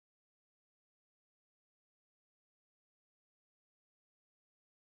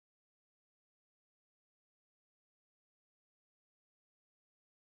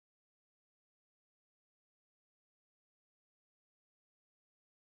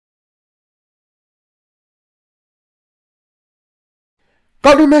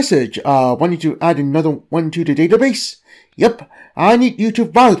Got your message. Want you to add another one to the database? Yep, I need you to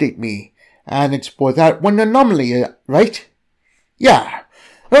validate me. And it's for that one anomaly, right? Yeah.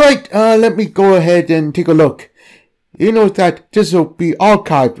 Alright, let me go ahead and take a look. You know that this will be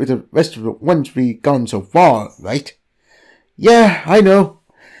archived with the rest of the ones we've gone so far, right? Yeah, I know.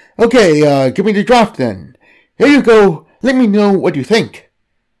 Okay, give me the draft then. Here you go. Let me know what you think.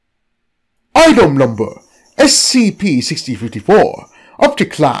 Item number SCP-6054.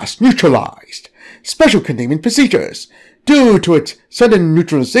 Object class neutralized. Special containment procedures. Due to its sudden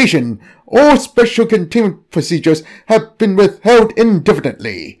neutralization, all special containment procedures have been withheld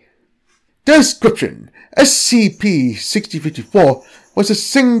indefinitely. Description: SCP-6054 was a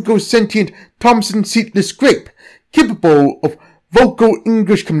single sentient Thomson seedless grape, capable of vocal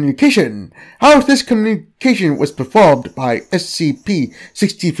English communication. How this communication was performed by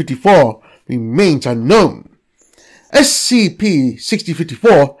SCP-6054 remains unknown.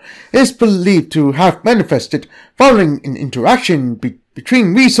 SCP-6054 is believed to have manifested following an interaction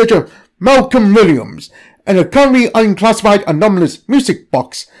between researcher Malcolm Williams and a currently unclassified anomalous music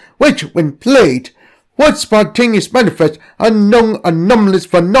box, which, when played, would spontaneously manifest unknown anomalous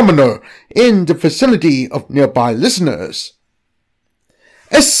phenomena in the vicinity of nearby listeners.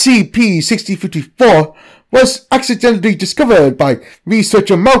 SCP-6054 was accidentally discovered by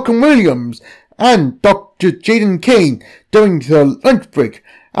researcher Malcolm Williams and Dr. Jaden Kane during their lunch break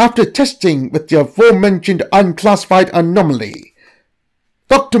after testing with the aforementioned unclassified anomaly.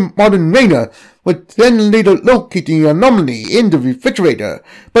 Dr. Martin Rayner would then later locate the anomaly in the refrigerator,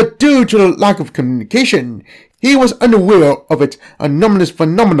 but due to the lack of communication, he was unaware of its anomalous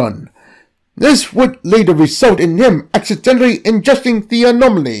phenomenon. This would later result in him accidentally ingesting the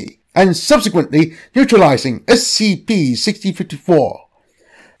anomaly and subsequently neutralizing SCP-6054.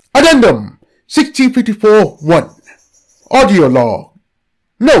 Addendum 6054-1. Audio log.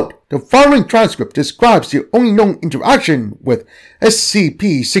 Note: the following transcript describes the only known interaction with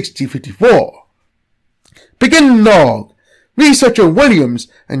SCP-6054. Begin log. Researcher Williams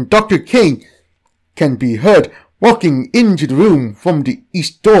and Dr. Kane can be heard walking into the room from the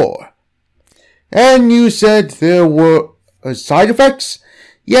east door. And you said there were side effects?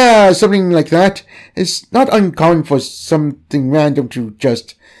 Yeah, something like that. It's not uncommon for something random to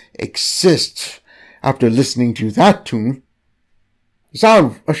just exist after listening to that tune. The sound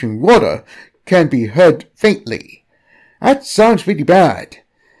of rushing water can be heard faintly. That sounds pretty bad.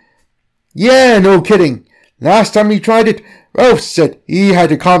 Yeah, no kidding. Last time we tried it, Ralph said he had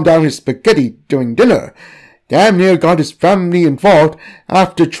to calm down his spaghetti during dinner. Damn near got his family involved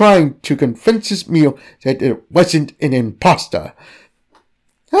after trying to convince his meal that it wasn't an imposter.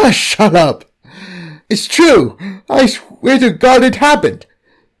 Ah, shut up. It's true. I swear to God it happened.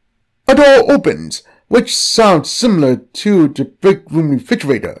 A door opens, which sounds similar to the break room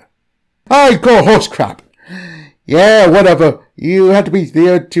refrigerator. I call horse crap. Yeah, whatever. You had to be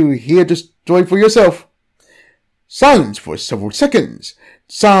there to hear the story for yourself. Silence for several seconds.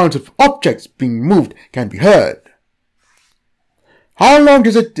 Sounds of objects being moved can be heard. How long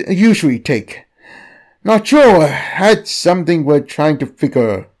does it usually take? Not sure. That's something we're trying to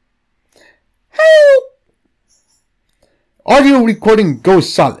figure. Help! Audio recording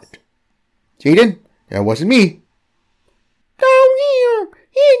goes silent. Jaden, that wasn't me. Down here,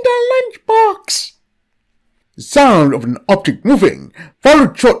 in the lunchbox. The sound of an object moving,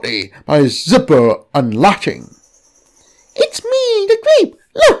 followed shortly by a zipper unlatching. It's me, the Grape.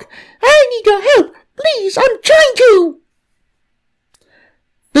 Look, I need your help. Please, I'm trying to.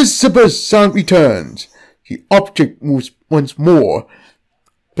 The zipper sound returns. The object moves once more,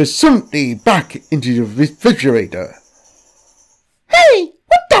 presumably back into the refrigerator. Hey,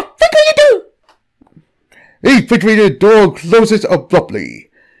 what the frick are you doing? The refrigerator door closes abruptly.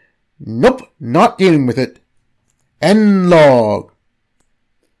 Nope, not dealing with it. End log.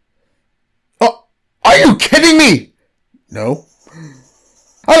 Oh, are you kidding me? No.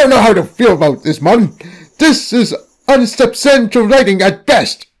 I don't know how to feel about this, man. This is unsubstantial writing at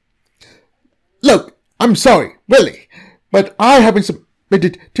best. Look, I'm sorry, really, but I haven't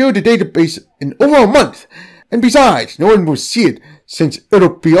submitted to the database in over a month, and besides, no one will see it since it'll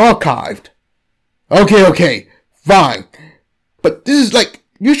be archived. Okay, fine, but this is like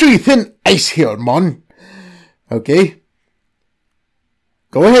usually thin ice here, man. Okay.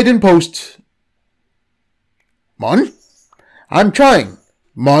 Go ahead and post. Mon? I'm trying.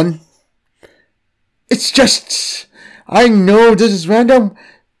 Mon. It's just, I know this is random,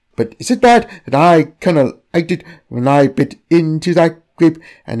 but is it bad that I kinda liked it when I bit into that grape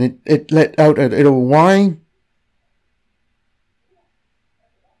and it let out a little whine?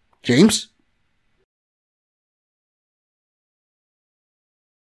 James?